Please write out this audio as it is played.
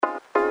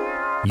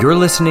You're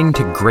listening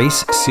to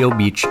Grace Seal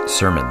Beach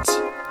Sermons.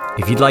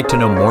 If you'd like to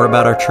know more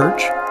about our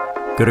church,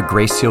 go to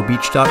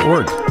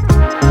gracesealbeach.org.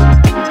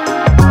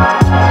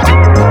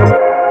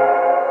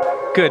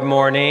 Good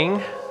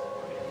morning.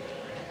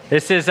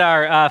 This is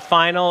our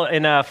final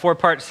in a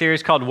four-part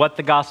series called What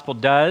the Gospel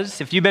Does.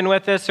 If you've been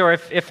with us, or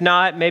if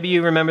not, maybe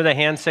you remember the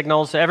hand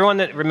signals. Everyone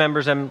that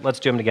remembers them, let's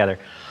do them together.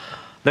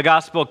 The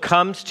gospel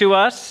comes to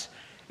us,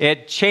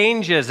 it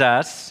changes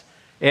us,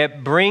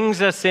 it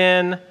brings us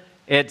in,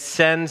 it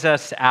sends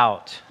us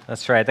out.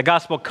 That's right. The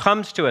gospel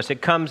comes to us. It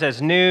comes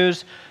as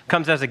news,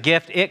 comes as a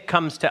gift. It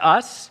comes to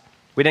us.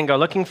 We didn't go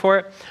looking for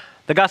it.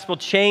 The gospel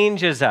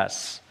changes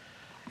us.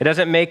 It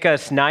doesn't make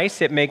us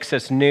nice. It makes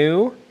us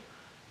new.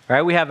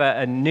 Right? We have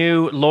a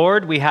new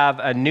Lord. We have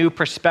a new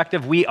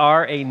perspective. We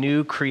are a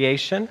new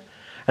creation.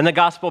 And the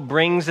gospel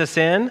brings us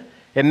in.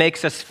 It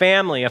makes us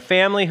family, a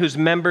family whose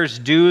members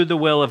do the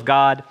will of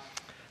God,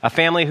 a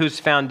family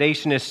whose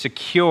foundation is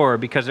secure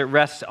because it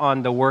rests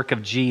on the work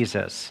of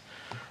Jesus.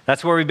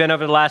 That's where we've been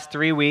over the last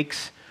 3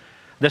 weeks.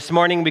 This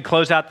morning, we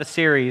close out the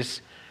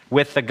series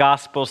with the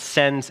gospel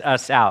sends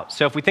us out.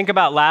 So if we think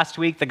about last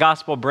week, the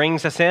gospel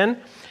brings us in.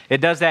 It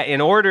does that in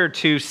order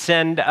to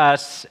send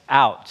us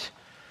out.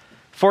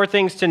 4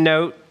 things to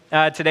note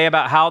today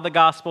about how the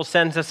gospel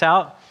sends us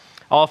out,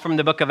 all from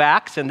the book of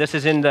Acts, and this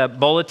is in the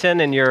bulletin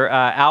in your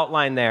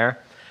outline there.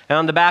 And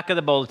on the back of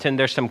the bulletin,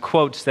 there's some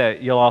quotes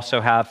that you'll also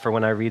have for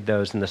when I read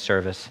those in the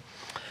service.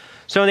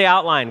 So in the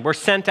outline, we're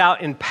sent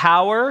out in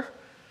power,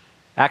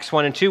 Acts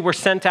 1 and 2. We're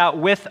sent out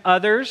with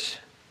others,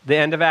 the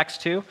end of Acts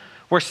 2.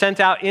 We're sent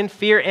out in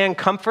fear and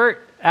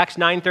comfort, Acts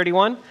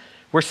 9:31.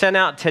 We're sent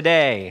out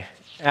today,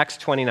 Acts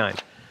 29.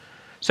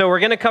 So we're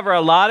going to cover a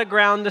lot of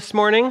ground this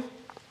morning,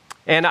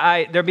 and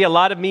there'll be a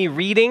lot of me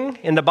reading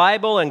in the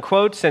Bible and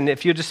quotes, and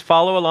if you just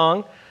follow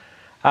along.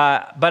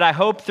 But I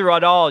hope through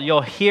it all,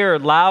 you'll hear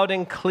loud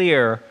and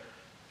clear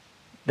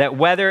that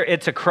whether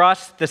it's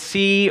across the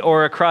sea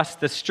or across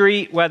the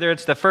street, whether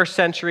it's the first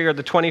century or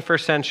the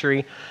 21st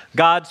century,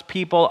 God's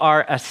people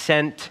are a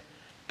sent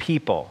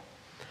people.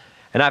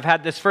 And I've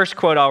had this first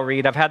quote I'll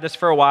read. I've had this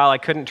for a while. I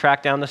couldn't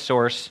track down the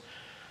source,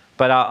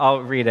 but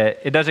I'll read it.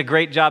 It does a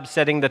great job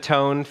setting the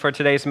tone for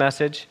today's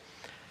message.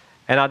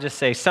 And I'll just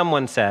say,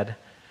 someone said,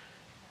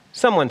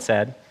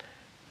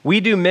 we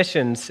do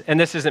missions, and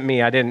this isn't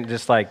me. I didn't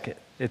just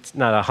it's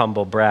not a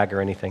humble brag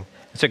or anything.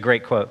 It's a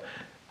great quote.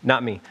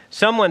 Not me.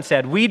 Someone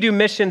said, we do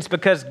missions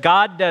because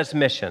God does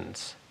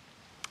missions.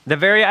 The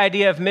very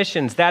idea of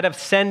missions, that of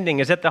sending,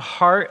 is at the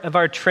heart of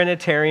our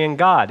Trinitarian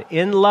God.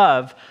 In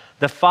love,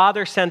 the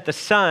Father sent the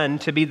Son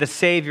to be the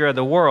Savior of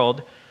the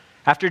world.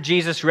 After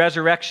Jesus'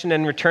 resurrection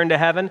and return to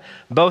heaven,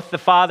 both the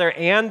Father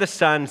and the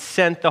Son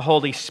sent the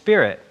Holy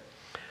Spirit.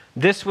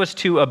 This was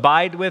to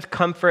abide with,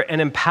 comfort,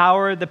 and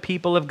empower the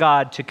people of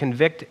God to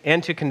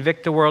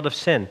convict the world of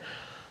sin.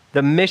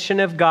 The mission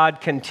of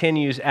God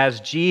continues as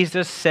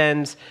Jesus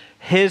sends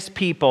his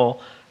people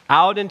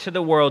out into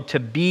the world to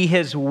be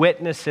his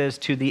witnesses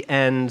to the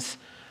ends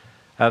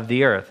of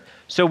the earth.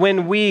 So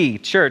when we,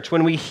 church,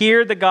 when we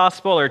hear the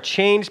gospel, are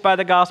changed by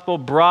the gospel,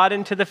 brought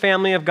into the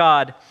family of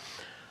God,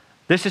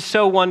 this is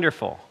so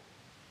wonderful,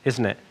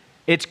 isn't it?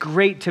 It's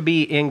great to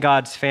be in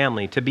God's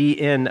family, to be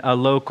in a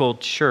local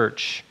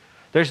church.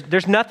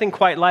 There's nothing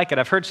quite like it.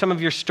 I've heard some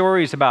of your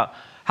stories about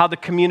how the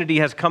community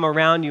has come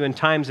around you in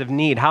times of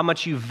need, how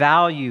much you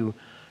value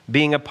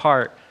being a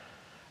part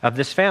of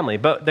this family.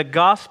 But the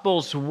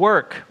gospel's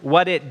work,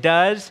 what it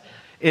does,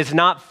 is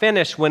not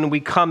finished when we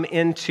come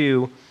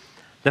into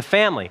the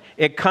family.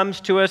 It comes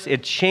to us,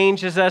 it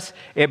changes us,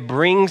 it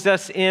brings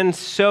us in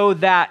so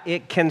that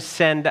it can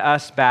send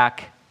us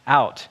back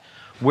out.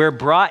 We're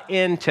brought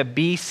in to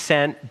be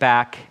sent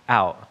back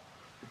out.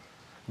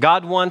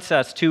 God wants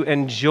us to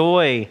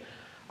enjoy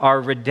our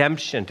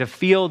redemption, to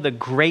feel the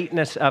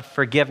greatness of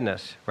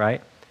forgiveness,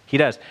 right? He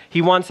does.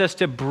 He wants us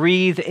to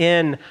breathe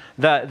in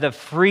the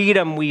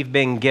freedom we've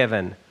been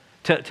given,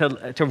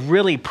 to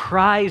really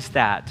prize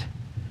that.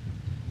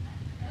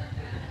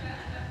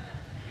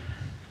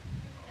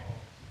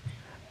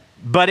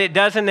 But it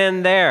doesn't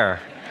end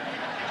there.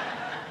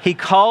 He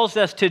calls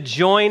us to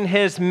join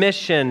his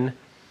mission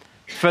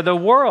for the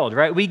world,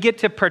 right? We get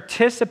to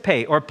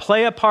participate or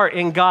play a part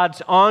in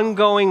God's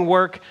ongoing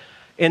work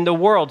in the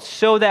world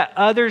so that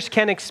others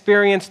can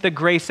experience the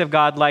grace of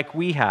God like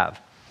we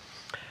have.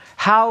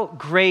 How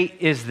great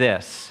is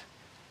this?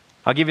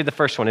 I'll give you the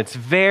first one. It's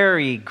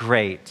very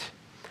great.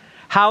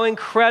 How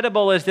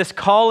incredible is this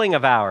calling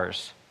of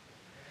ours?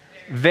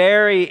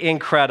 Very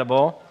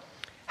incredible.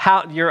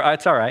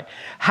 It's all right.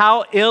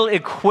 How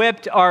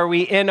ill-equipped are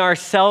we in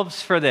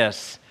ourselves for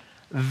this?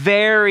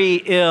 Very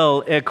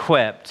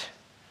ill-equipped.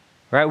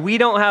 Right? We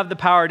don't have the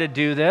power to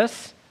do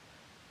this.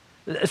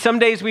 Some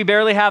days we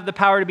barely have the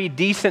power to be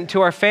decent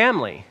to our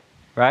family,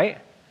 right?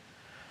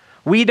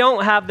 We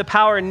don't have the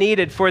power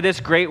needed for this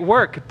great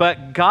work,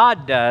 but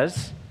God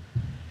does,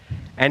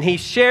 and he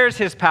shares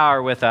his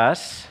power with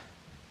us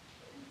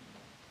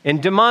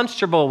in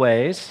demonstrable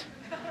ways.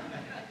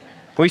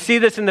 We see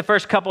this in the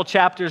first couple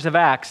chapters of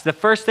Acts. The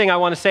first thing I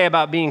want to say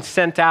about being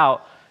sent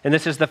out and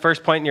this is the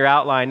first point in your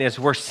outline, is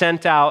we're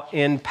sent out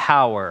in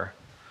power.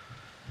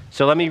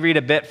 So let me read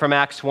a bit from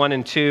Acts 1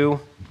 and 2.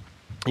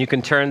 You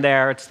can turn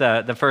there. It's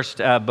the first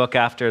book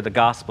after the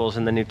Gospels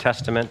in the New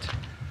Testament.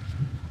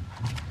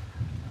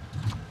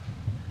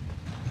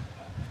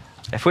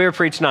 If we were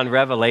preaching on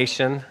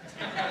Revelation,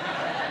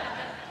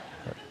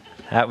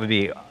 that would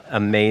be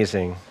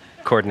amazing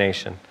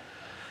coordination.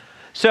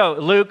 So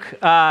Luke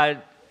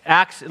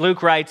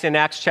writes in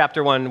Acts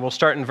chapter 1, we'll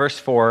start in verse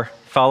 4.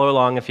 Follow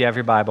along if you have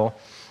your Bible.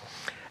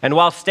 And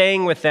while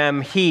staying with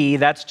them, he,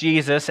 that's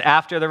Jesus,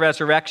 after the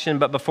resurrection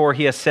but before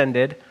he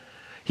ascended,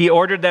 he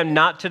ordered them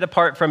not to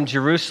depart from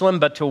Jerusalem,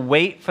 but to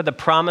wait for the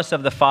promise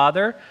of the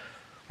Father,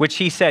 which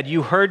he said,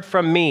 you heard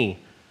from me.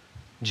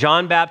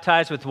 John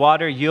baptized with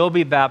water, you'll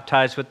be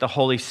baptized with the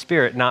Holy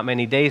Spirit not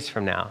many days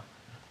from now.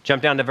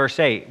 Jump down to verse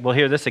 8. We'll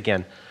hear this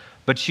again.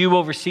 But you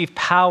will receive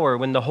power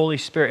when the Holy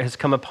Spirit has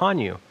come upon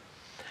you.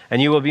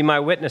 And you will be my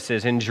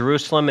witnesses in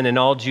Jerusalem and in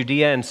all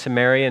Judea and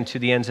Samaria and to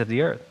the ends of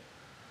the earth.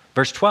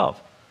 Verse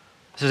 12.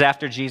 This is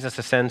after Jesus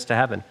ascends to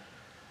heaven.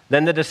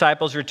 Then the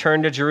disciples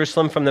returned to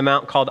Jerusalem from the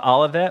mount called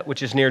Olivet,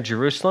 which is near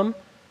Jerusalem,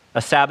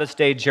 a Sabbath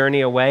day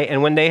journey away.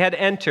 And when they had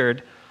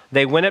entered,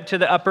 they went up to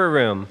the upper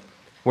room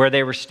where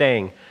they were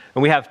staying.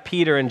 And we have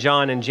Peter and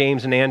John and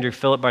James and Andrew,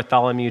 Philip,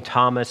 Bartholomew,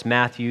 Thomas,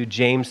 Matthew,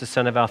 James the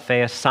son of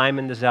Alphaeus,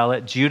 Simon the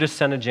Zealot, Judas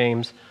son of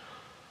James.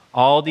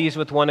 All these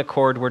with one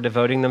accord were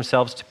devoting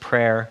themselves to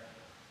prayer,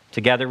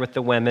 together with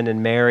the women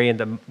and Mary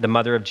and the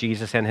mother of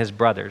Jesus and his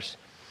brothers.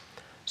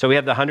 So we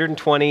have the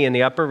 120 in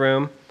the upper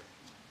room,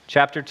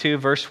 chapter 2,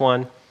 verse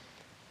 1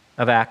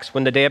 of Acts.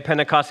 When the day of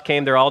Pentecost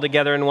came, they're all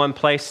together in one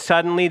place.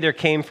 Suddenly there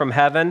came from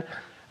heaven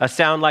a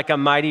sound like a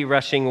mighty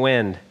rushing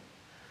wind.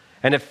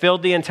 And it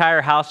filled the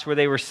entire house where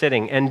they were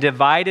sitting. And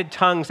divided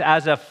tongues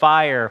as of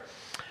fire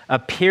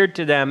appeared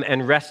to them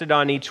and rested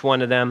on each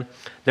one of them.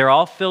 They're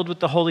all filled with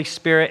the Holy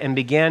Spirit and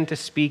began to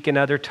speak in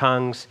other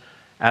tongues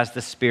as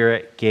the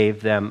Spirit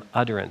gave them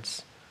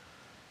utterance.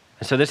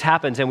 And so this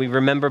happens, and we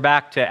remember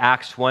back to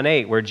Acts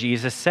 1:8, where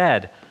Jesus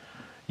said,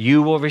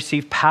 you will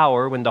receive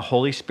power when the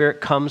Holy Spirit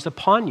comes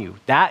upon you.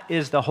 That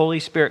is the Holy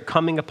Spirit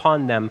coming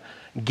upon them,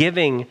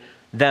 giving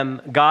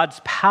them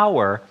God's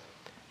power.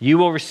 You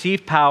will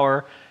receive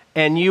power,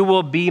 and you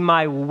will be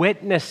my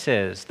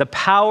witnesses. The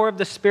power of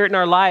the Spirit in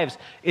our lives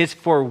is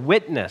for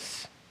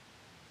witness,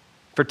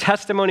 for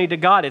testimony to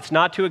God. It's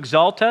not to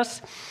exalt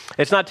us.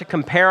 It's not to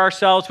compare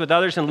ourselves with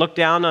others and look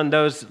down on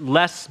those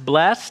less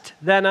blessed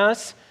than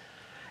us.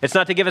 It's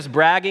not to give us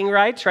bragging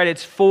rights, right?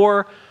 It's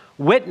for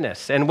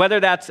witness. And whether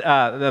that's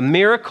a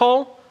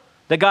miracle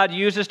that God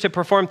uses to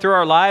perform through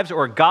our lives,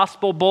 or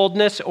gospel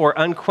boldness, or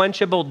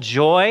unquenchable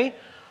joy,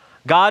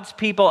 God's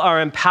people are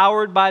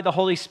empowered by the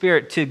Holy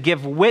Spirit to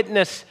give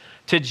witness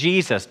to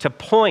Jesus, to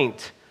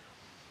point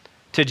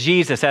to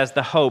Jesus as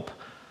the hope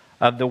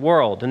of the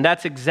world. And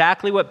that's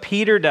exactly what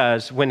Peter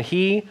does when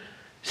he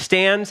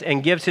stands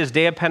and gives his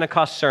Day of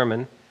Pentecost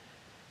sermon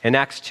in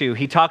Acts 2.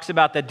 He talks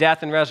about the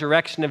death and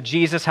resurrection of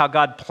Jesus, how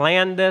God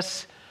planned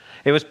this.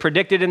 It was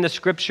predicted in the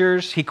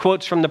scriptures. He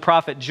quotes from the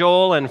prophet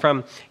Joel and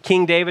from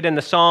King David in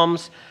the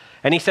Psalms.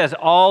 And he says,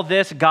 all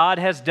this God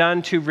has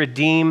done to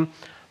redeem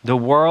the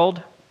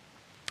world.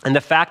 And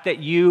the fact that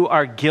you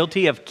are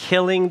guilty of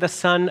killing the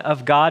Son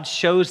of God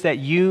shows that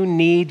you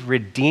need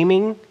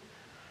redeeming.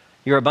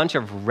 You're a bunch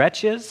of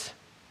wretches.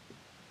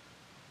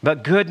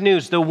 But good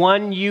news, the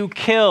one you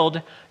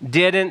killed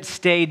didn't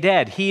stay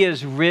dead. He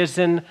is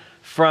risen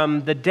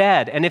from the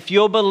dead. And if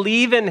you'll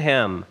believe in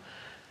him,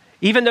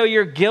 even though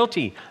you're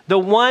guilty, the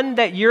one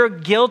that you're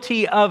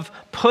guilty of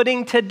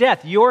putting to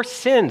death, your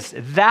sins,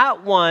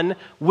 that one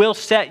will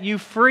set you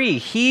free.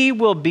 He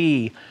will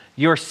be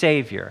your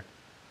Savior.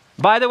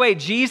 By the way,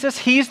 Jesus,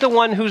 he's the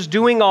one who's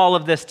doing all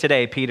of this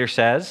today, Peter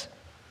says.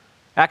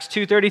 Acts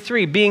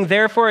 2:33, being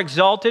therefore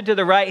exalted to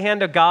the right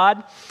hand of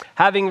God,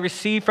 having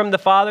received from the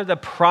Father the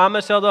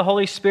promise of the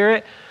Holy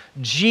Spirit,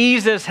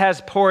 Jesus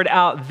has poured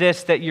out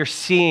this that you're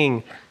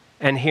seeing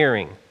and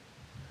hearing.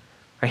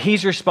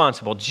 He's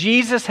responsible.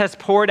 Jesus has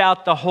poured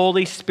out the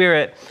Holy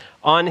Spirit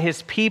on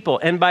his people.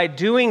 And by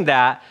doing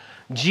that,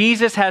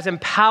 Jesus has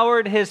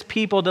empowered his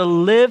people to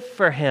live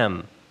for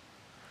him,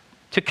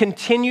 to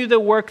continue the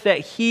work that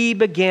he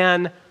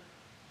began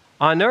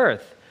on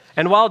earth.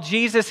 And while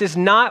Jesus is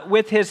not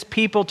with his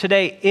people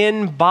today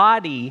in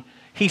body,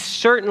 he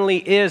certainly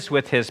is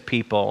with his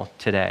people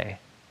today.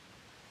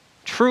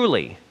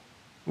 Truly,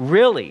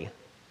 really.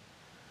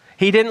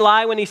 He didn't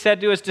lie when he said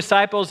to his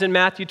disciples in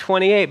Matthew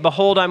 28,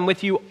 behold, I'm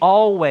with you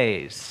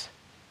always.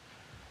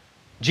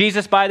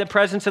 Jesus, by the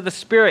presence of the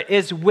Spirit,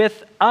 is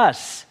with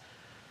us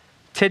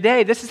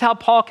today. This is how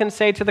Paul can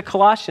say to the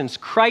Colossians,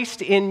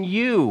 Christ in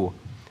you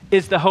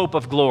is the hope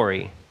of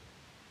glory.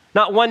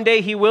 Not one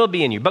day he will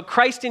be in you, but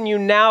Christ in you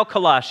now,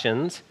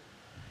 Colossians,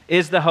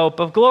 is the hope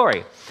of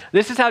glory.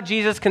 This is how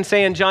Jesus can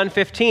say in John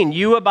 15,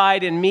 you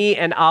abide in me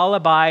and I'll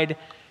abide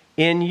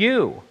in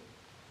you.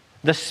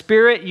 The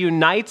Spirit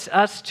unites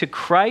us to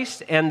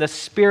Christ, and the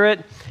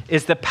Spirit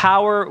is the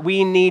power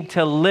we need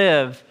to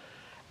live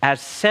as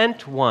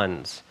sent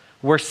ones.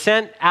 We're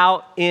sent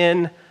out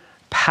in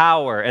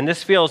power. And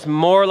this feels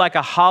more like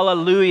a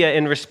hallelujah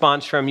in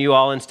response from you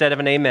all instead of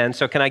an amen.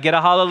 So can I get a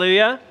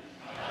hallelujah?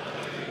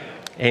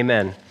 Hallelujah.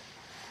 Amen.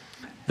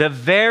 The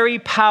very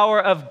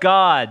power of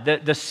God,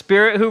 the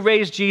Spirit who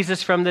raised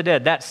Jesus from the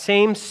dead, that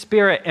same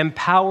Spirit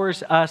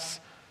empowers us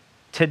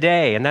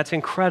today. And that's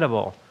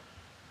incredible.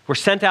 We're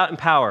sent out in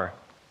power.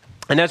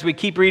 And as we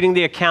keep reading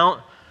the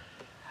account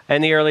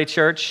in the early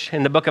church,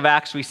 in the book of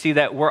Acts, we see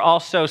that we're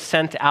also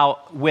sent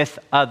out with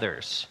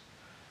others.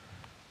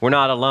 We're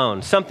not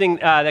alone. Something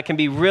that can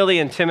be really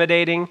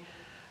intimidating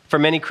for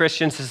many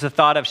Christians is the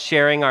thought of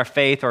sharing our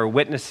faith or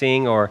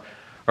witnessing or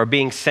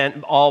being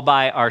sent all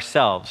by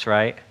ourselves,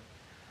 right?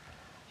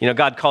 You know,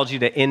 God calls you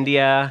to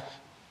India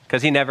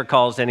because he never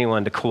calls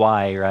anyone to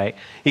Kauai, right?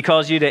 He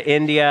calls you to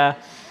India.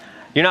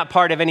 You're not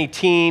part of any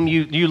team.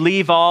 You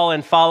leave all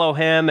and follow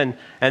him,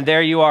 and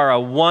there you are, a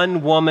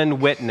one-woman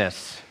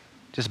witness,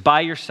 just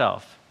by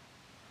yourself.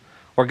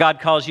 Or God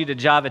calls you to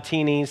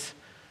Javatini's,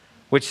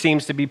 which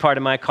seems to be part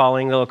of my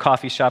calling, the little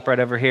coffee shop right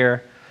over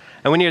here.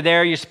 And when you're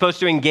there, you're supposed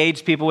to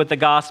engage people with the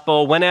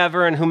gospel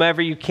whenever and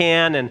whomever you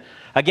can. And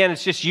again,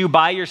 it's just you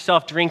by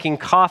yourself drinking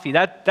coffee.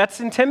 That's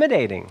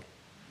intimidating.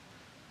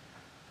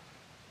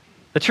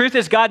 The truth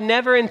is, God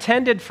never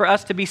intended for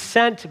us to be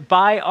sent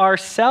by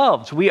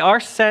ourselves. We are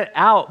sent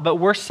out, but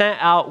we're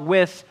sent out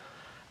with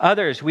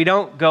others. We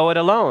don't go it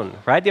alone,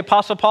 right? The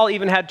Apostle Paul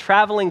even had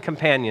traveling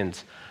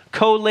companions,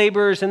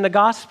 co-laborers in the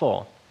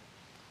gospel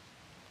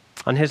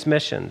on his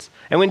missions.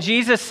 And when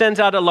Jesus sends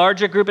out a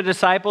larger group of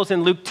disciples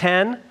in Luke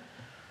 10,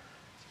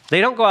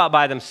 they don't go out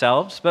by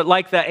themselves, but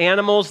like the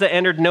animals that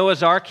entered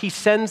Noah's ark, he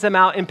sends them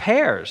out in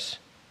pairs,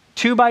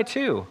 2 by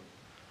 2.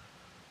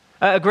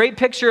 A great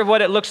picture of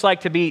what it looks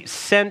like to be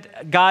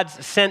sent,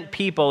 God's sent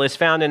people, is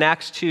found in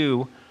Acts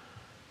 2,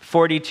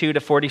 42 to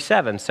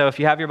 47. So if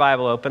you have your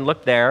Bible open,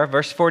 look there,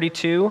 verse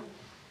 42,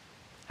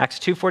 Acts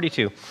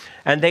 2:42.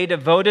 And they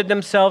devoted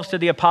themselves to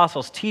the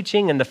apostles'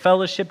 teaching and the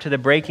fellowship, to the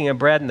breaking of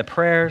bread and the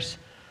prayers.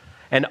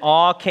 And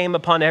awe came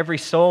upon every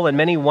soul, and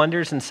many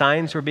wonders and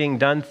signs were being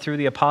done through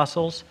the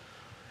apostles.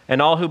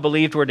 And all who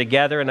believed were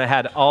together and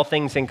had all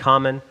things in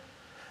common.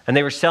 And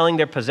they were selling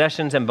their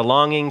possessions and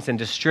belongings and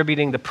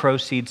distributing the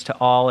proceeds to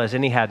all as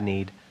any had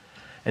need.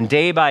 And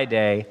day by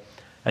day,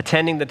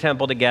 attending the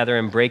temple together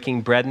and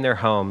breaking bread in their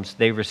homes,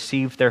 they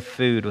received their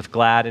food with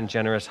glad and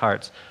generous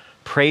hearts,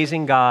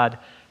 praising God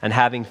and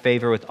having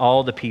favor with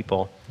all the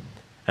people.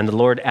 And the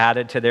Lord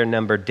added to their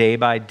number day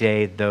by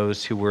day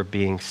those who were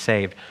being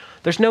saved.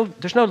 There's no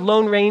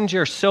Lone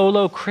Ranger,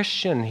 solo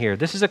Christian here.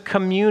 This is a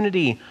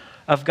community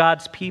of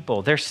God's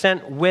people. They're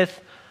sent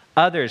with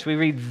others. We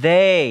read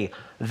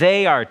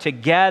they are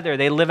together.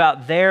 They live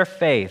out their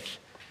faith.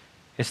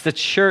 It's the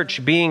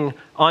church being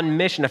on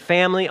mission, a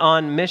family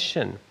on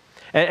mission.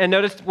 And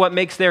notice what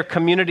makes their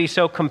community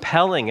so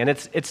compelling. And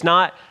it's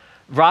not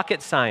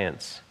rocket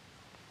science.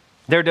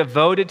 They're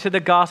devoted to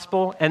the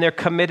gospel and they're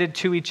committed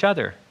to each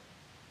other.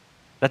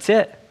 That's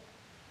it.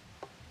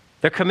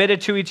 They're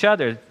committed to each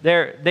other.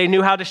 They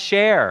knew how to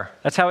share.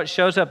 That's how it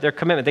shows up, their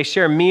commitment. They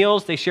share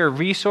meals, they share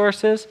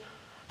resources,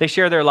 they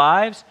share their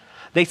lives.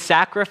 They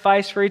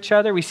sacrifice for each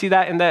other. We see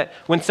that in that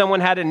when someone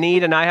had a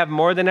need and I have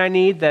more than I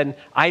need, then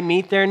I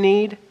meet their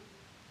need.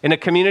 In a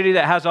community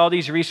that has all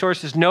these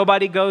resources,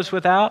 nobody goes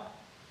without.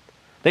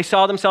 They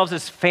saw themselves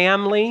as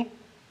family,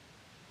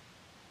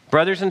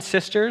 brothers and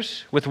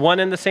sisters with one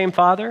and the same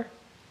Father.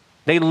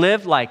 They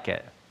live like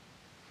it.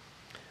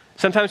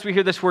 Sometimes we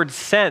hear this word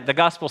sent. The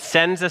gospel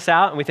sends us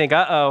out and we think,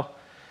 uh-oh,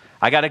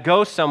 I got to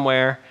go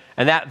somewhere.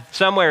 And that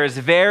somewhere is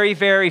very,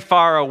 very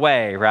far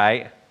away,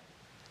 right?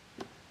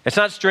 It's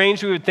not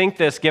strange we would think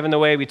this given the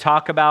way we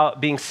talk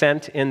about being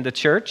sent in the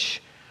church.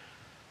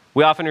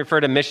 We often refer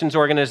to missions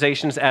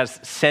organizations as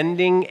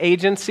sending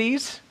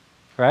agencies,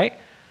 right?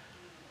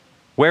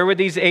 Where would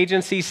these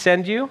agencies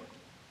send you?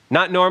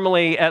 Not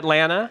normally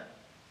Atlanta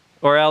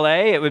or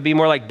LA. It would be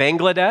more like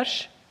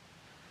Bangladesh.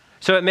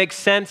 So it makes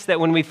sense that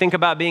when we think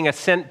about being a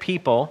sent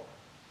people,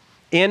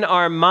 in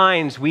our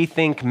minds we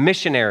think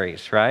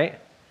missionaries, right?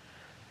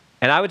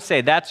 And I would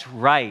say that's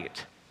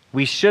right.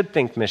 We should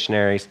think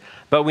missionaries,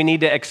 but we need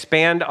to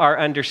expand our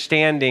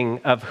understanding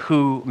of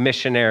who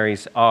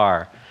missionaries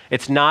are.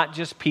 It's not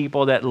just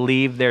people that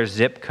leave their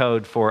zip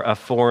code for a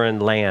foreign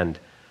land.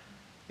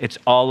 It's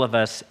all of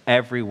us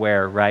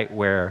everywhere, right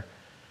where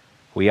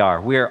we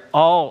are. We're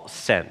all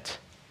sent.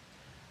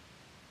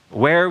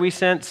 Where are we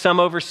sent? Some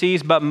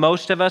overseas, but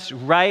most of us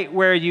right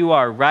where you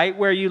are, right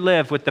where you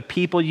live with the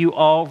people you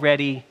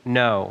already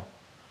know.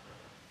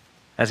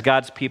 As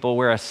God's people,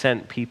 we're a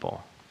sent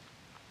people.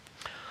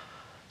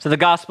 So the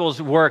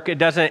gospel's work, it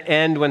doesn't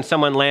end when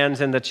someone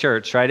lands in the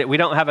church, right? We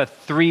don't have a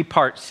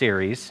 3-part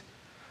series,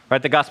 right?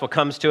 The gospel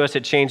comes to us,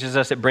 it changes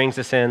us, it brings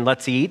us in.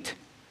 Let's eat,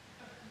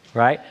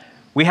 right?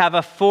 We have a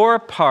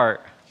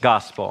 4-part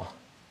gospel.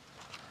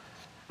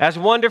 As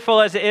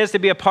wonderful as it is to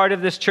be a part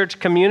of this church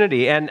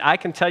community, and I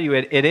can tell you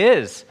it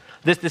is.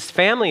 This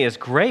family is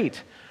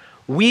great.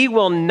 We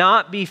will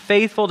not be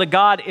faithful to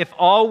God if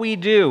all we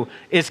do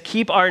is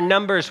keep our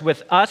numbers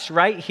with us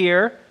right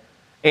here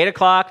 8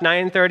 o'clock,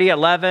 9:30,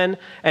 11,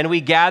 and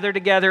we gather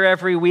together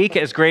every week.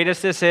 As great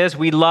as this is,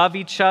 we love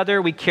each other,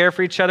 we care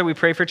for each other, we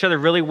pray for each other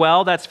really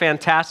well. That's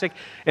fantastic.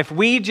 If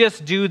we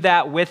just do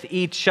that with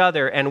each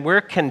other and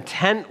we're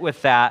content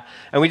with that,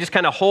 and we just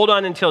kind of hold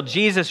on until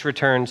Jesus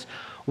returns,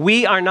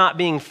 we are not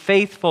being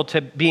faithful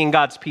to being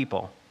God's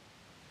people.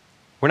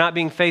 We're not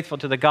being faithful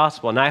to the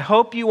gospel. And I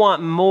hope you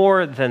want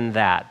more than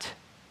that,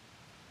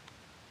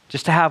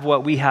 just to have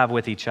what we have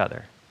with each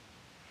other.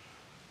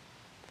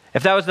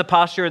 If that was the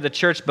posture of the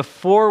church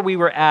before we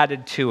were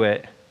added to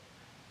it,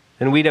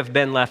 then we'd have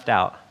been left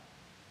out.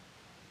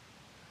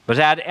 But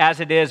as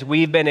it is,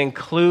 we've been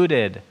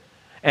included.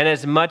 And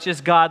as much as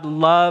God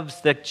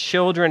loves the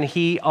children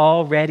he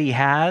already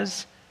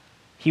has,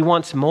 he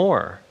wants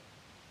more.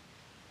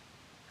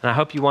 And I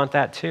hope you want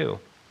that too.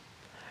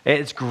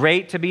 It's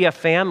great to be a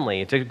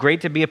family. It's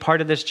great to be a part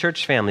of this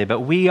church family,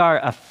 but we are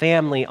a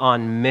family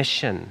on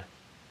mission.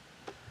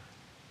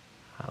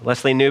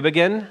 Leslie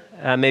Newbigin,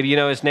 maybe you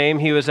know his name.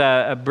 He was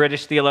a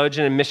British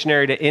theologian and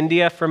missionary to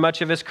India for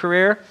much of his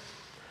career.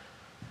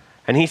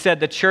 And he said,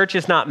 the church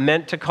is not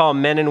meant to call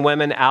men and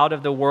women out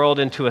of the world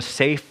into a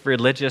safe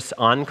religious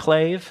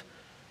enclave,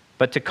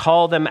 but to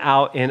call them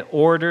out in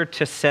order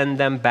to send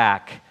them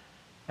back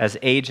as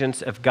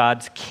agents of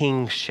God's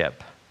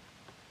kingship.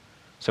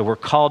 So we're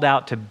called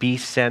out to be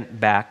sent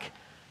back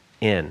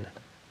in.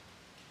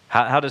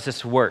 How does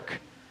this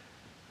work?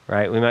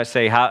 Right? We might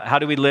say, how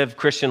do we live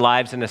Christian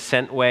lives in a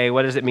sent way?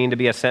 What does it mean to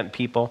be a sent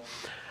people?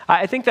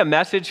 I think the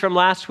message from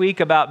last week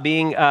about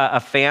being a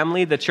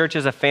family, the church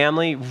as a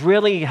family,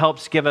 really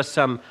helps give us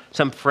some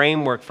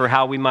framework for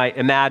how we might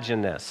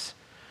imagine this.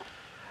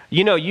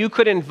 You know, you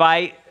could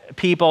invite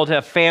people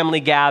to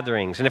family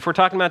gatherings. And if we're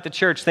talking about the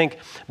church, think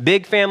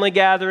big family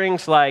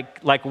gatherings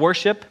like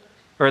worship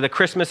or the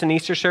Christmas and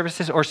Easter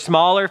services, or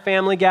smaller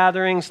family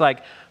gatherings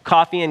like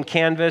Coffee and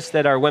Canvas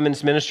that our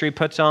women's ministry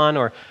puts on,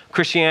 or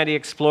Christianity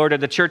Explored, or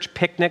the church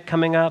picnic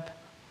coming up.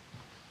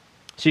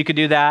 So you could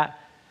do that.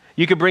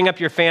 You could bring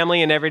up your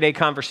family in everyday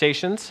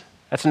conversations.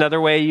 That's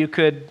another way you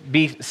could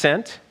be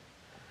sent.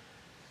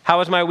 How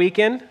was my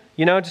weekend?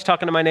 You know, just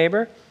talking to my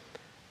neighbor.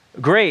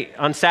 Great.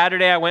 On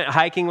Saturday, I went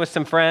hiking with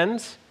some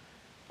friends.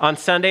 On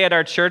Sunday at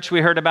our church, we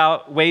heard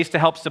about ways to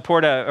help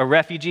support a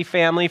refugee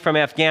family from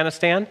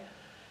Afghanistan.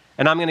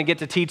 And I'm going to get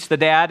to teach the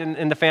dad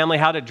and the family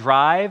how to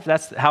drive.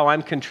 That's how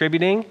I'm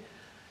contributing.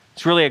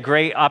 It's really a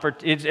great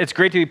opportunity. It's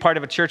great to be part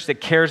of a church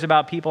that cares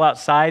about people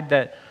outside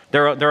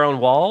their own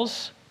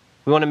walls.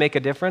 We want to make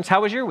a difference.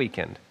 How was your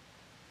weekend?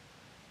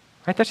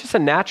 Right? That's just a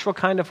natural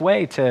kind of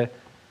way to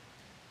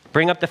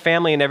bring up the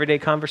family in everyday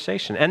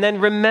conversation. And then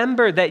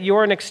remember that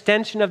you're an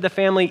extension of the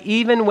family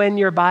even when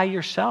you're by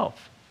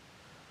yourself.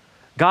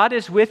 God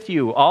is with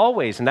you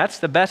always, and that's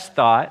the best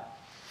thought.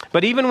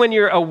 But even when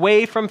you're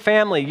away from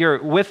family,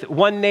 you're with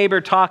one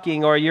neighbor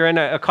talking, or you're in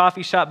a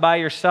coffee shop by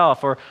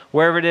yourself, or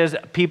wherever it is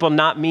people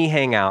not me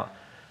hang out,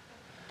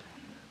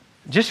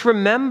 just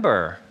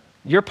remember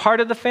you're part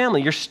of the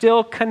family. You're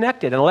still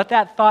connected, and let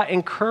that thought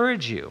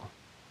encourage you.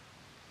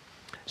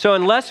 So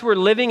unless we're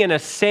living in a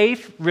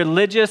safe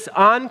religious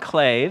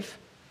enclave,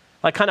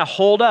 like kind of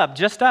hold up,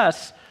 just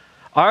us,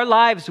 our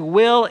lives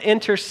will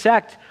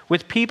intersect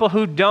with people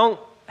who don't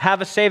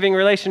have a saving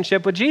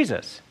relationship with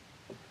Jesus.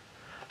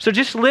 So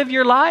just live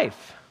your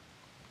life.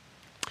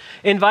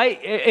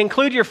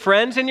 Include your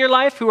friends in your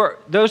life,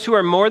 those who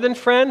are more than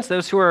friends,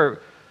 those who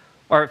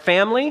are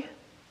family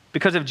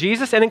because of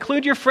Jesus, and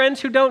include your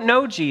friends who don't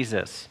know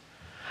Jesus.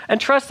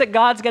 And trust that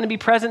God's going to be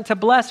present to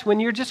bless when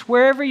you're just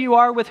wherever you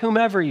are with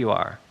whomever you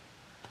are.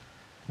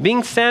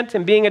 Being sent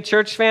and being a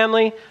church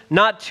family,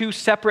 not two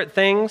separate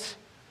things.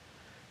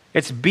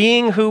 It's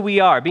being who we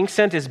are. Being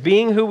sent is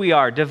being who we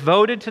are,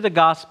 devoted to the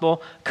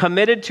gospel,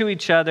 committed to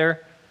each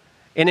other,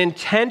 in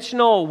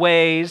intentional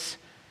ways,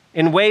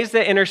 in ways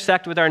that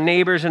intersect with our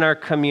neighbors and our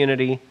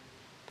community.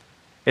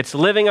 It's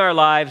living our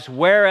lives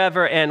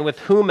wherever and with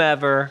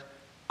whomever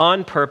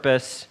on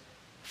purpose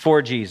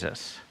for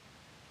Jesus.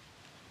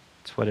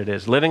 That's what it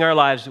is. Living our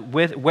lives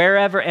with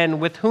wherever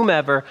and with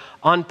whomever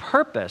on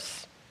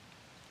purpose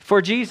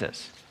for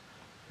Jesus.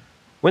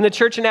 When the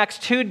church in Acts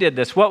 2 did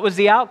this, what was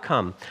the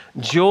outcome?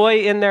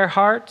 Joy in their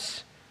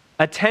hearts,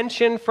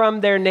 attention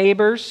from their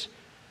neighbors,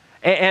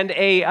 and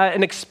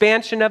an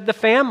expansion of the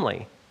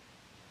family.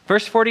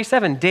 Verse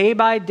 47, day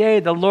by day,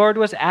 the Lord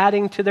was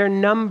adding to their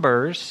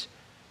numbers,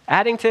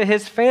 adding to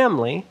his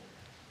family,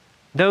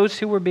 those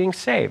who were being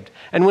saved.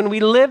 And when we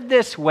live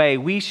this way,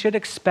 we should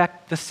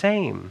expect the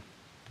same.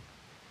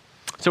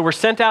 So we're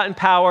sent out in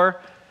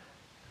power,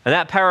 and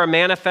that power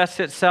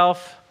manifests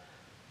itself.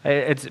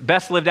 It's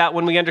best lived out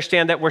when we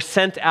understand that we're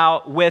sent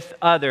out with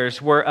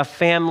others. We're a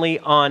family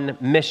on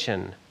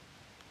mission.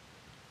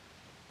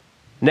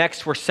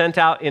 Next, we're sent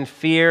out in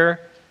fear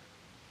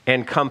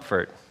and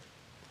comfort.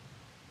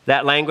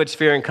 That language,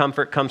 fear and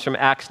comfort, comes from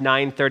Acts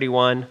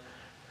 9:31.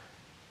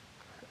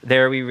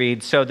 There we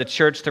read, so the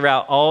church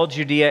throughout all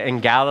Judea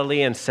and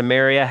Galilee and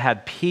Samaria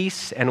had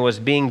peace and was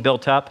being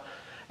built up,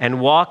 and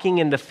walking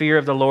in the fear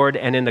of the Lord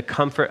and in the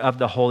comfort of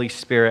the Holy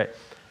Spirit,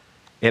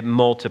 it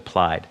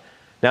multiplied.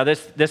 Now,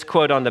 this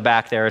quote on the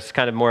back there is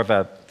kind of more of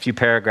a few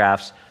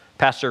paragraphs.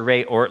 Pastor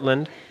Ray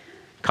Ortland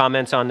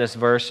comments on this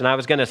verse, and I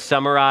was going to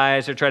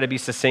summarize or try to be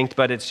succinct,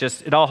 but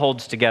it all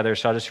holds together,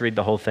 so I'll just read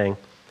the whole thing.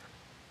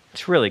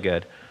 It's really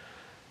good.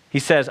 He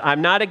says,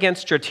 I'm not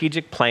against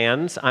strategic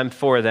plans. I'm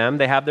for them.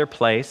 They have their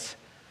place.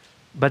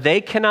 But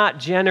they cannot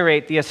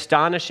generate the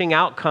astonishing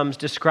outcomes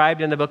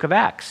described in the book of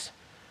Acts.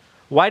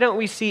 Why don't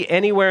we see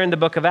anywhere in the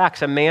book of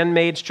Acts a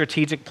man-made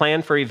strategic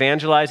plan for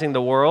evangelizing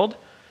the world?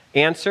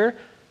 Answer,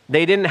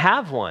 they didn't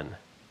have one.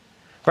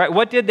 Right?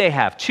 What did they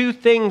have? Two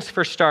things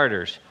for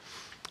starters.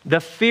 The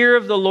fear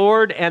of the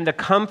Lord and the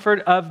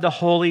comfort of the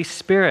Holy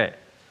Spirit.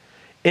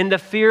 In the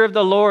fear of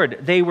the Lord,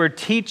 they were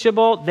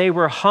teachable, they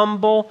were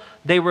humble,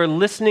 they were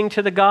listening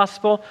to the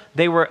gospel,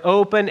 they were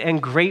open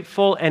and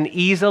grateful and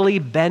easily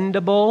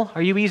bendable.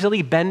 Are you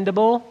easily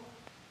bendable?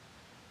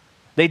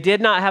 They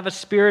did not have a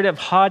spirit of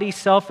haughty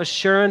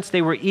self-assurance.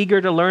 They were eager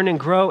to learn and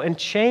grow and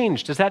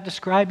change. Does that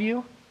describe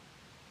you?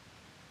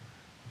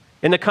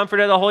 In the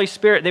comfort of the Holy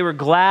Spirit, they were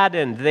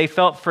gladdened, they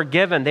felt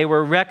forgiven, they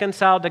were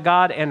reconciled to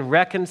God and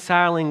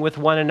reconciling with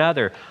one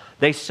another.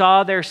 They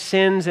saw their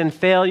sins and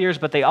failures,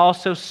 but they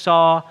also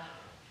saw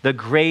the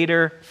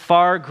greater,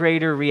 far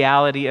greater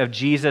reality of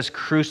Jesus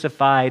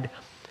crucified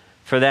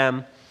for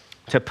them.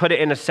 To put it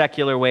in a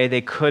secular way,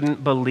 they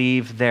couldn't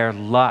believe their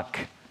luck.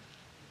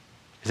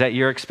 Is that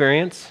your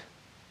experience?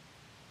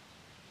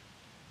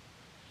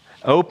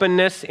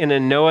 Openness in a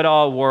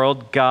know-it-all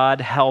world, God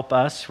help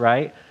us,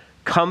 right?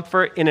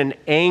 Comfort in an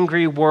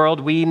angry world,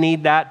 we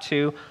need that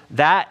too.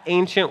 That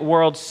ancient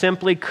world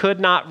simply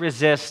could not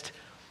resist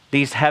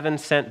these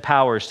heaven-sent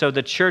powers. So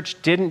the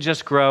church didn't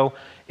just grow,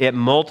 it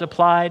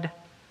multiplied.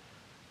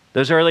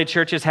 Those early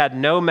churches had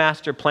no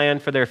master plan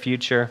for their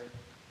future.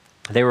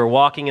 They were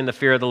walking in the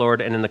fear of the Lord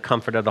and in the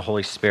comfort of the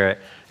Holy Spirit,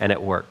 and it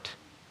worked.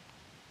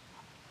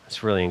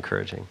 It's really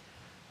encouraging.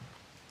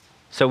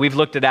 So we've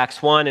looked at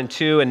Acts 1 and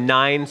 2 and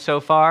 9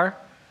 so far.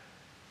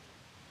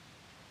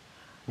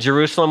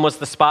 Jerusalem was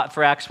the spot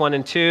for Acts 1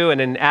 and 2, and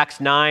in Acts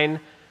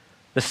 9,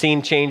 the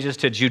scene changes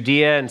to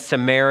Judea and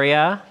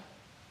Samaria.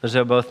 Those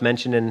are both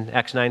mentioned in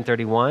Acts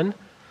 9:31.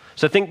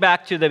 So think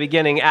back to the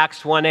beginning,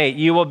 Acts 1:8.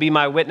 You will be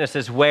my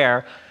witnesses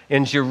where?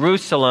 In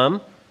Jerusalem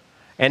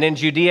and in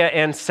Judea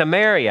and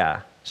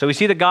Samaria. So we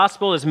see the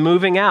gospel is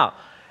moving out.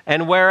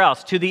 And where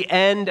else? To the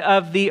end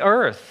of the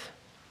earth.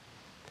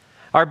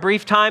 Our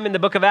brief time in the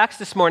book of Acts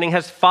this morning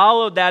has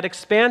followed that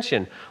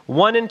expansion.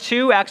 1 and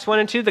 2, Acts 1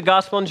 and 2, the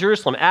gospel in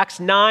Jerusalem.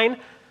 Acts 9,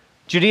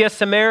 Judea,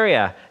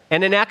 Samaria.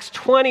 And in Acts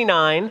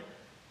 29,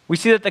 we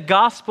see that the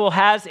gospel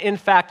has, in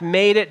fact,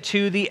 made it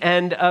to the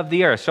end of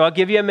the earth. So I'll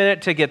give you a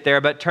minute to get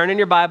there, but turn in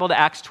your Bible to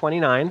Acts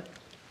 29.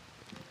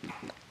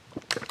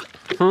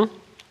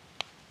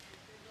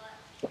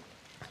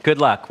 Good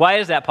luck. Why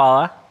is that,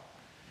 Paula?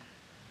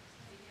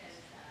 Because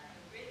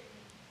the written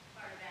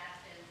part of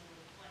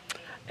Acts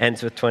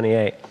Ends with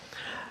 28.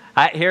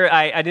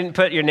 I didn't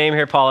put your name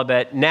here, Paula,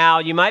 but now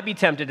you might be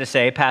tempted to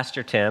say,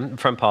 Pastor Tim,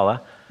 from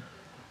Paula,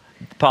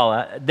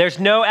 there's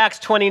no Acts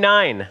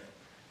 29.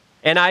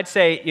 And I'd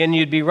say, and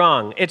you'd be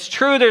wrong. It's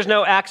true there's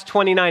no Acts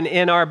 29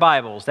 in our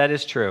Bibles. That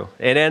is true.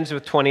 It ends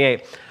with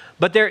 28.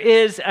 But there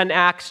is an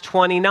Acts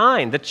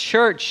 29, the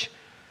church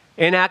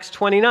in Acts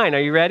 29. Are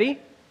you ready?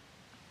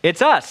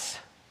 It's us.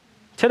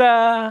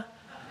 Ta-da!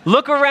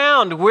 Look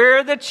around.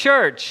 We're the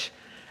church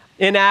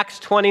in Acts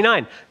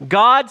 29.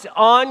 God's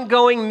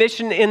ongoing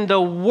mission in the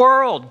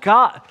world.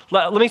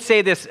 Let me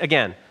say this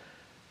again,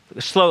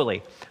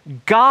 slowly.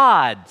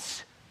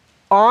 God's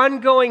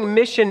ongoing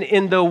mission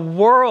in the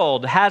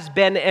world has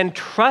been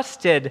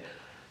entrusted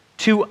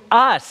to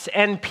us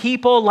and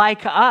people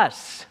like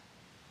us.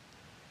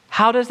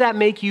 How does that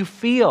make you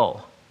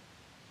feel?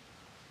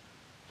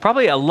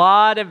 Probably a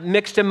lot of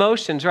mixed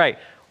emotions, right?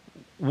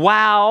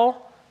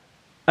 Wow,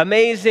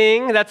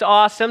 amazing, that's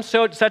awesome,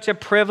 such a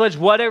privilege,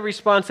 what a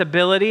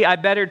responsibility. I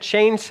better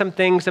change some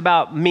things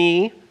about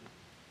me.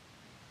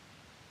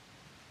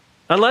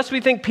 Unless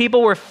we think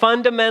people were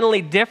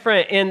fundamentally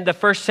different in the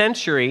first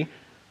century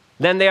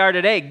than they are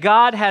today,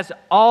 God has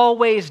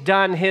always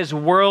done his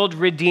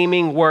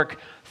world-redeeming work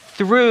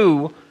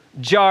through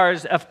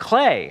jars of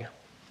clay,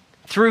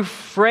 through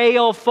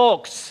frail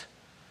folks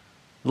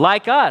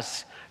like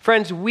us.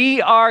 Friends,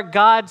 we are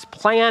God's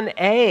plan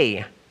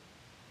A,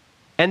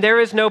 and there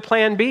is no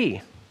plan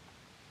B.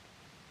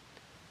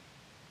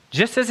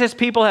 Just as his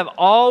people have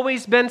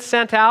always been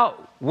sent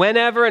out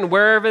whenever and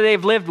wherever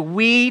they've lived,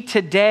 we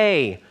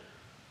today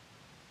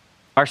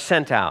are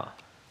sent out.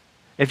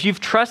 If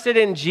you've trusted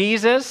in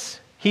Jesus,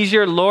 he's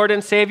your Lord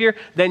and Savior,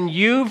 then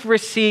you've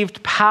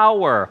received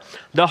power.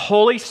 The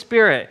Holy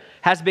Spirit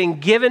has been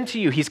given to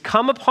you. He's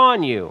come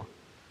upon you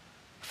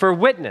for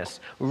witness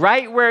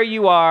right where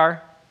you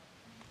are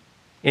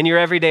in your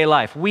everyday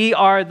life. We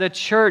are the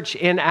church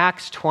in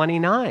Acts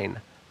 29.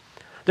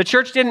 The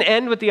church didn't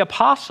end with the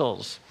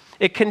apostles.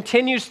 It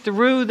continues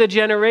through the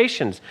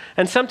generations.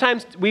 And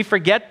sometimes we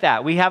forget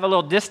that. We have a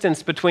little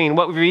distance between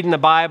what we read in the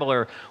Bible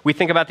or we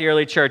think about the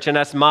early church and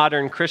us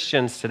modern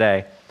Christians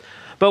today.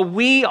 But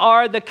we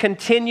are the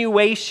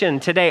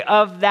continuation today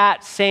of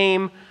that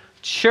same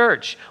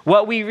church.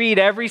 What we read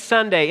every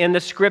Sunday in the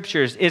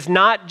scriptures is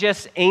not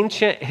just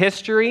ancient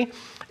history,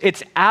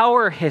 it's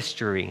our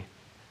history.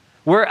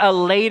 We're a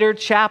later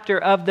chapter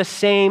of the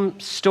same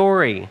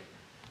story.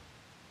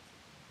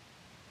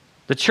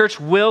 The church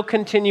will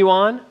continue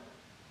on.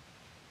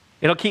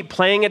 It'll keep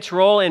playing its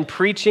role in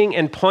preaching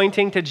and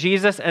pointing to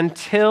Jesus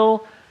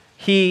until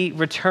he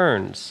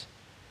returns.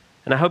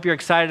 And I hope you're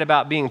excited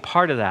about being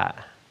part of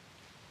that.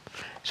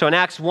 So in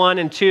Acts 1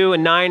 and 2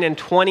 and 9 and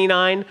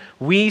 29,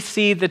 we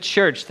see the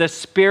church, the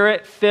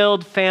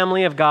Spirit-filled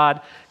family of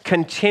God,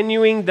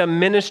 continuing the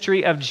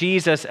ministry of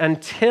Jesus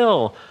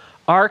until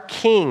our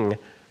King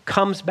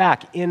comes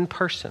back in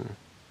person.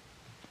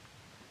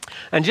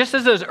 And just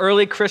as those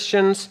early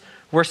Christians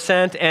were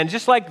sent, and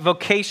just like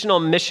vocational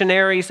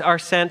missionaries are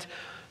sent,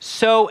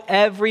 so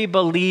every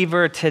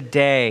believer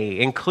today,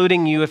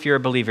 including you if you're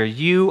a believer,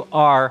 you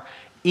are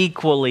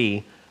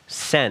equally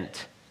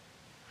sent.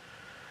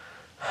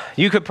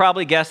 You could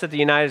probably guess that the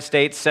United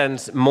States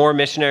sends more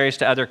missionaries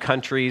to other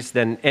countries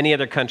than any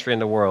other country in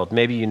the world.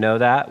 Maybe you know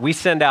that. We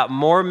send out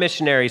more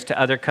missionaries to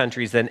other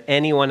countries than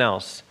anyone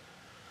else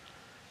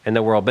in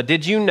the world. But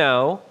did you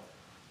know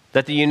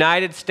that the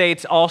United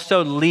States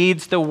also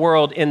leads the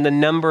world in the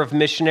number of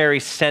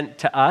missionaries sent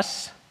to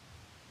us?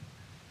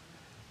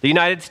 The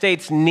United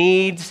States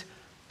needs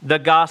the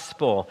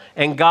gospel,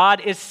 and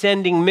God is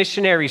sending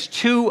missionaries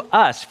to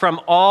us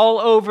from all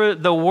over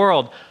the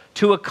world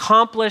to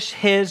accomplish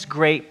his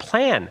great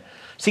plan.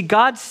 See,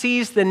 God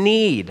sees the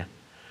need.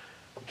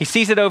 He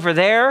sees it over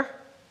there,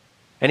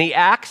 and he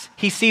acts.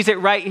 He sees it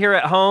right here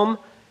at home,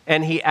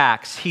 and he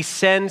acts. He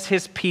sends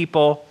his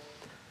people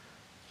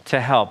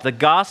to help. The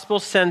gospel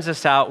sends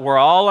us out. We're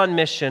all on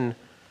mission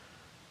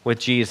with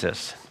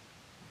Jesus.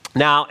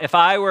 Now, if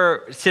I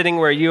were sitting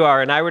where you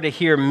are and I were to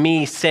hear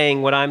me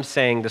saying what I'm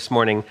saying this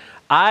morning,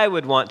 I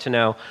would want to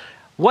know,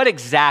 what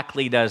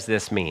exactly does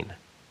this mean?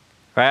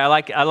 Right?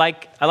 I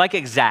like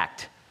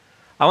exact.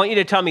 I want you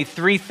to tell me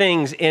 3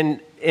 things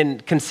in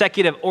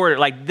consecutive order,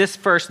 like this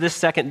first, this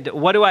second.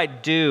 What do I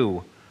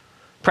do?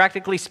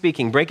 Practically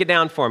speaking, break it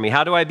down for me.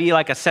 How do I be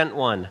like a sent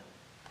one?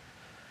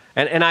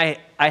 And I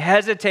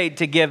hesitate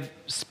to give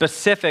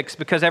specifics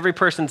because every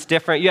person's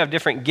different. You have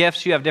different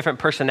gifts. You have different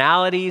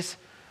personalities.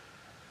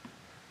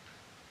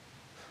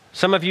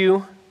 Some of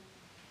you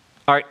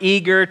are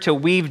eager to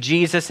weave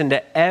Jesus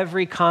into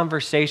every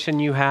conversation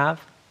you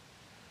have.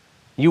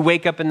 You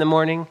wake up in the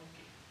morning,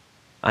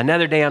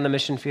 another day on the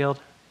mission field,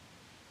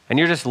 and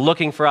you're just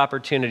looking for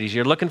opportunities.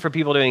 You're looking for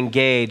people to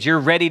engage. You're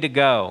ready to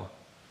go.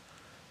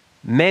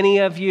 Many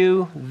of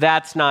you,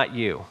 that's not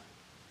you.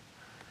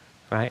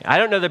 Right? I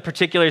don't know the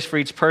particulars for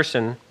each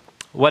person,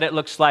 what it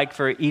looks like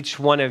for each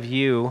one of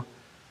you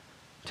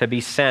to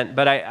be sent,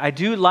 but I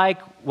do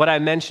like what I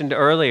mentioned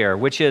earlier,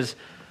 which is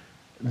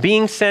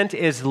being sent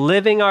is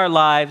living our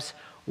lives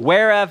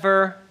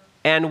wherever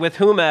and with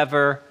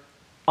whomever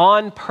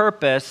on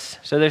purpose,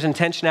 so there's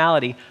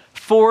intentionality,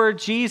 for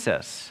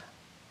Jesus.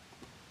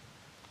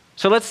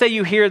 So let's say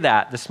you hear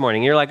that this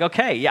morning. You're like,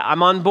 okay, yeah,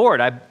 I'm on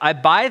board. I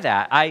buy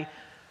that.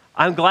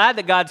 I'm glad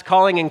that God's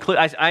calling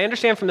I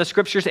understand from the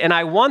scriptures, and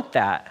I want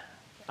that.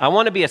 I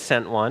want to be a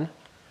sent one.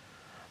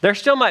 There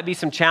still might be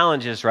some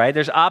challenges, right?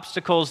 There's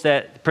obstacles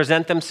that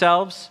present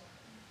themselves,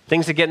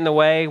 things that get in the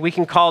way. We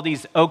can call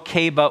these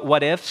okay, but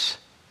what ifs,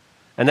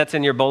 and that's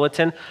in your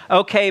bulletin.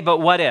 Okay, but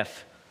what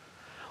if?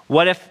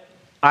 What if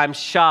I'm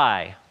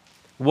shy?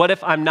 What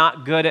if I'm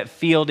not good at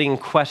fielding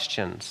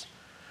questions?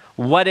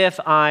 What if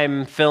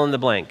I'm fill in the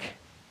blank,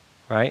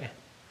 right?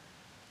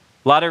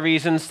 A lot of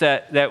reasons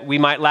that we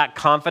might lack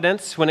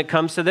confidence when it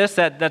comes to this.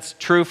 That's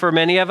true for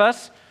many of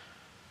us.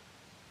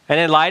 And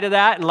in light of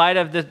that, in light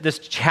of this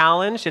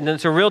challenge, and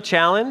it's a real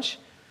challenge,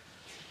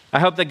 I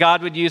hope that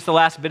God would use the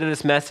last bit of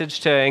this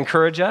message to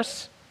encourage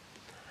us.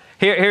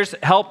 Here's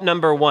help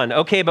number 1.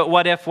 Okay, but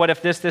what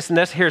if this, and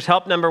this? Here's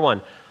help number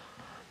 1.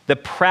 The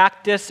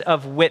practice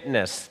of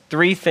witness.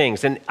 3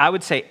 things. And I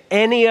would say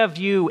any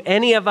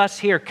of us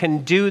here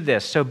can do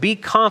this. So be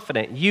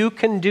confident. You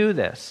can do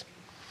this.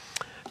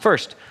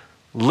 First,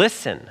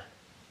 listen.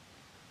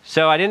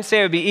 So I didn't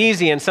say it would be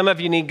easy, and some of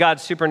you need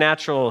God's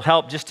supernatural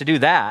help just to do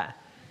that,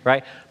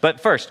 right?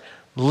 But first,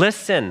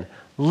 listen.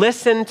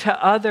 Listen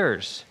to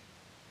others.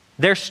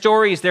 Their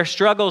stories, their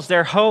struggles,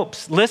 their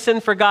hopes. Listen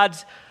for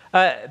God's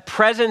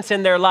presence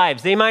in their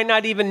lives. They might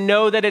not even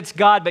know that it's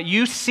God, but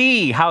you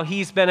see how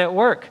he's been at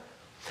work.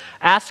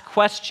 Ask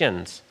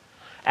questions.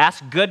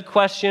 Ask good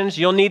questions.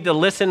 You'll need to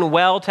listen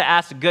well to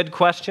ask good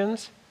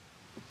questions.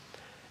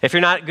 If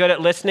you're not good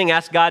at listening,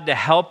 ask God to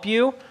help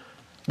you,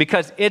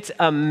 because it's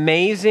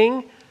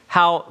amazing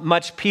how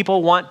much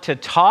people want to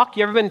talk.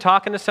 You ever been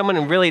talking to someone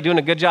and really doing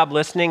a good job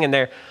listening, and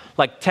they're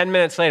like 10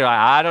 minutes later,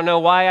 I don't know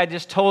why I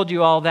just told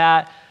you all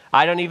that.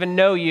 I don't even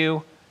know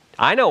you.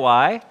 I know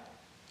why.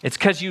 It's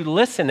because you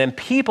listen, and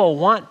people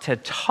want to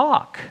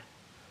talk.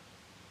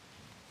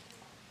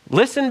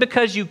 Listen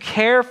because you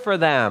care for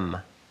them.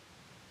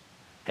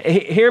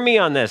 Hear me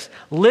on this.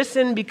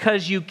 Listen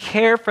because you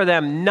care for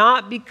them,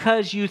 not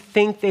because you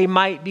think they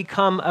might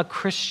become a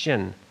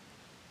Christian.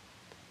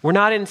 We're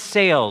not in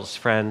sales,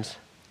 friends.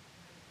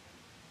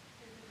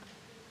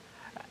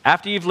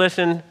 After you've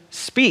listened,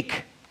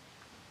 speak.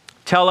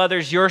 Tell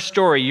others your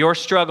story, your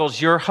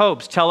struggles, your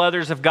hopes. Tell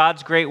others of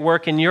God's great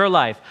work in your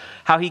life,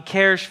 how he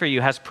cares for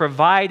you, has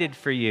provided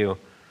for you,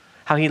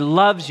 how he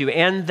loves you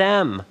and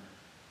them.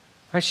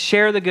 Right?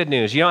 Share the good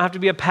news. You don't have to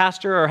be a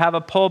pastor or have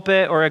a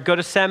pulpit or go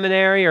to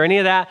seminary or any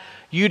of that.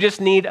 You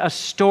just need a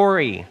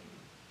story.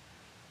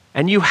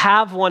 And you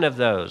have one of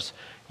those.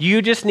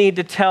 You just need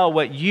to tell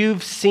what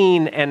you've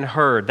seen and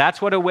heard.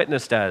 That's what a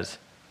witness does.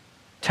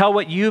 Tell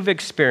what you've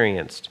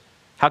experienced,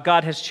 how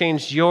God has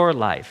changed your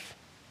life.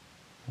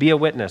 Be a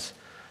witness.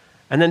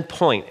 And then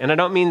point. And I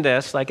don't mean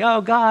this like,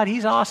 oh, God,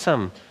 he's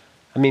awesome.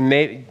 I mean,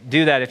 maybe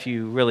do that if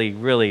you really,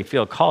 really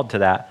feel called to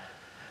that.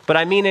 But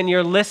I mean in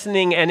your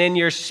listening and in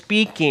your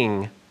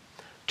speaking,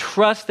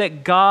 trust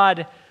that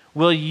God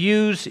will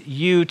use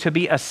you to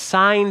be a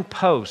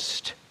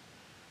signpost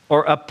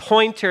or a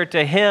pointer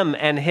to him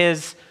and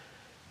his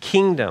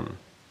kingdom.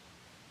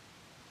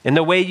 In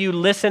the way you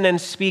listen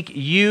and speak,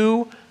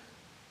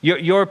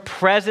 your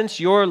presence,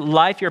 your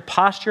life, your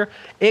posture,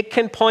 it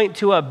can point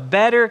to a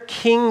better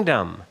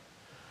kingdom,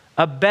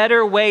 a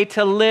better way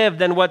to live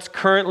than what's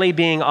currently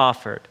being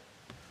offered.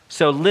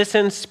 So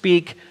listen,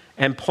 speak,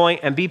 and point,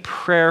 and be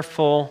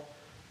prayerful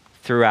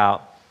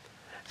throughout.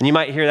 And you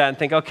might hear that and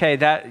think, okay,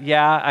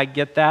 I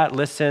get that.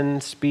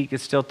 Listen, speak, it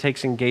still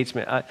takes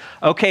engagement.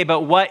 Okay,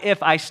 but what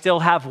if I still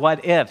have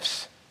what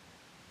ifs?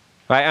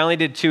 Right? I only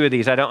did 2 of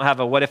these. I don't have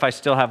a what if I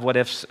still have what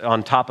ifs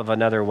on top of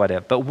another what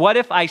if. But what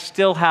if I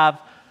still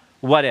have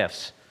what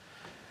ifs?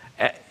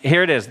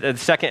 Here it is, the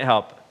second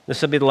help.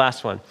 This will be the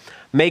last one.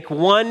 Make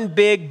one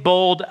big,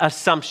 bold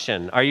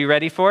assumption. Are you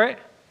ready for it?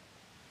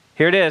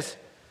 Here it is.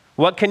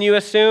 What can you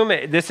assume?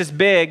 This is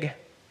big.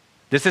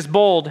 This is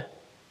bold.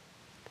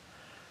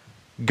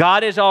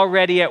 God is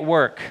already at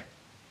work.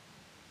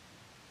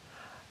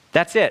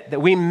 That's it.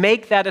 That we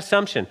make that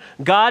assumption.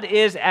 God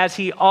is, as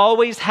he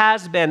always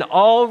has been,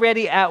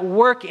 already at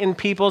work in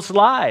people's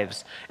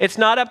lives. It's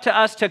not up to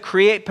us to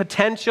create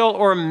potential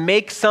or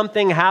make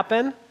something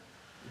happen.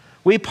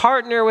 We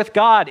partner with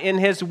God in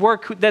his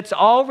work that's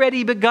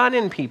already begun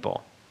in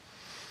people.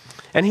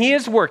 And he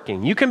is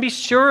working. You can be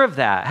sure of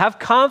that. Have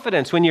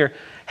confidence when you're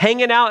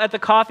hanging out at the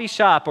coffee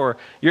shop, or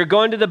you're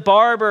going to the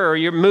barber, or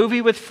you're movie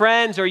with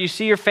friends, or you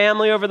see your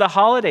family over the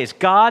holidays.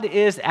 God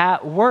is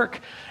at work,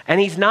 and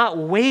he's not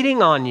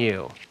waiting on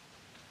you.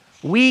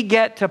 We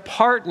get to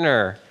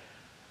partner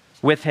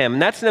with him.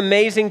 And that's an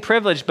amazing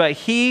privilege, but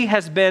he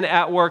has been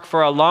at work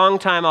for a long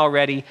time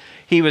already.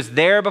 He was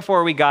there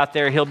before we got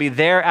there. He'll be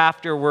there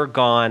after we're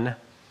gone.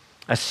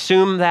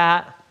 Assume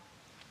that.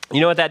 You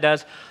know what that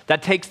does?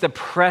 That takes the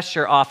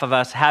pressure off of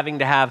us having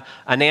to have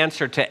an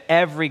answer to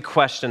every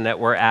question that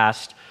we're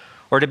asked,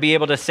 or to be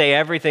able to say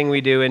everything we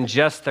do in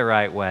just the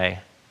right way.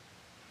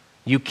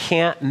 You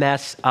can't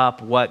mess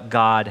up what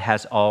God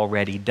has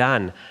already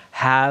done.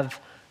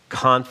 Have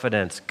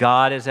confidence.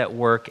 God is at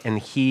work and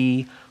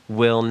he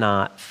will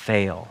not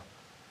fail.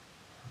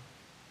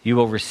 You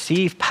will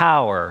receive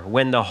power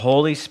when the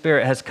Holy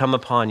Spirit has come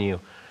upon you,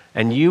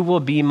 and you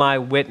will be my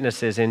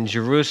witnesses in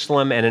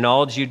Jerusalem and in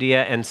all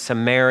Judea and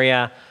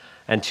Samaria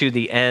and to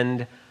the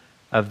end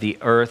of the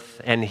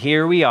earth. And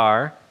here we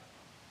are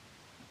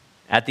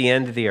at the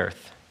end of the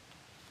earth.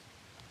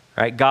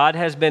 Right? God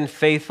has been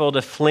faithful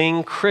to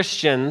fling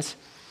Christians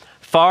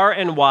far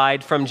and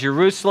wide, from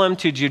Jerusalem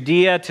to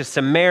Judea to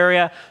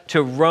Samaria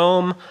to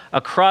Rome,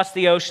 across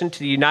the ocean to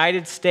the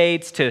United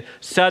States to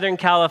Southern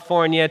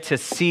California to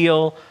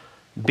Seal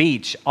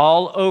Beach.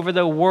 All over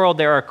the world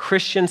there are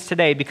Christians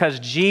today because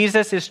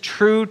Jesus is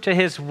true to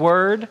his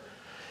word,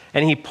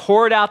 and he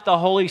poured out the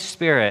Holy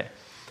Spirit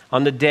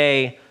on the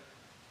day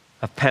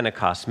of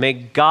Pentecost. May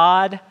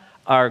God,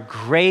 our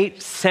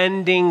great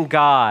sending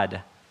God,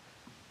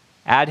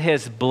 add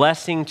his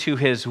blessing to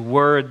his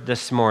word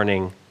this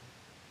morning,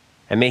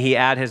 and may he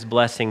add his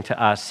blessing to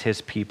us,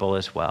 his people,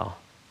 as well.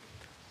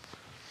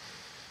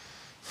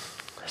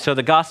 So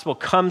the gospel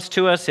comes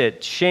to us, it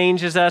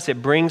changes us,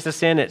 it brings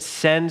us in, it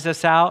sends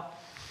us out.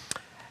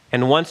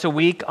 And once a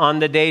week, on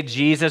the day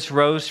Jesus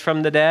rose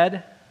from the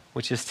dead,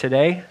 which is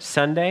today,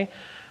 Sunday,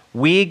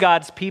 we,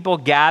 God's people,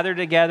 gather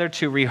together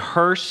to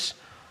rehearse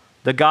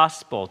the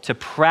gospel, to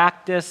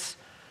practice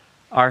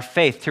our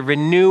faith, to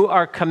renew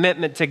our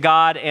commitment to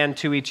God and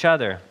to each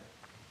other.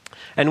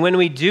 And when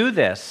we do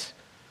this,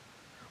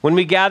 when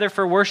we gather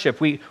for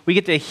worship, we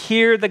get to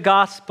hear the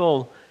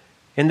gospel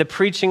in the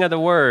preaching of the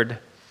word.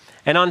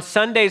 And on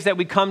Sundays that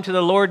we come to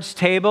the Lord's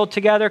table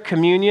together,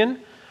 communion,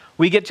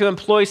 we get to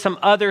employ some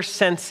other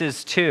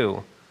senses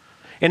too.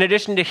 In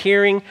addition to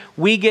hearing,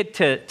 we get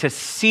to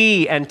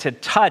see and to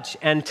touch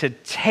and to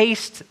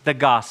taste the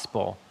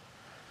gospel.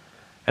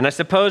 And I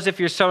suppose if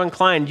you're so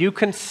inclined, you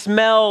can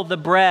smell the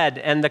bread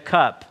and the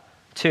cup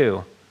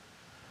too.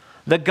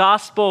 The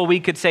gospel, we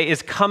could say,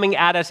 is coming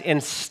at us in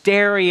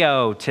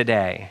stereo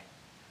today.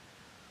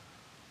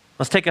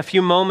 Let's take a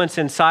few moments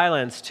in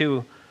silence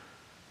to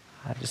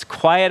just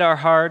quiet our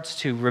hearts,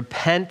 to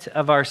repent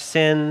of our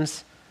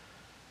sins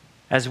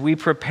as we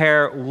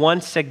prepare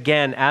once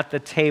again at the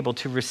table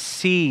to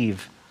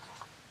receive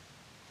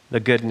the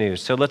good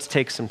news. So let's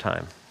take some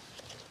time.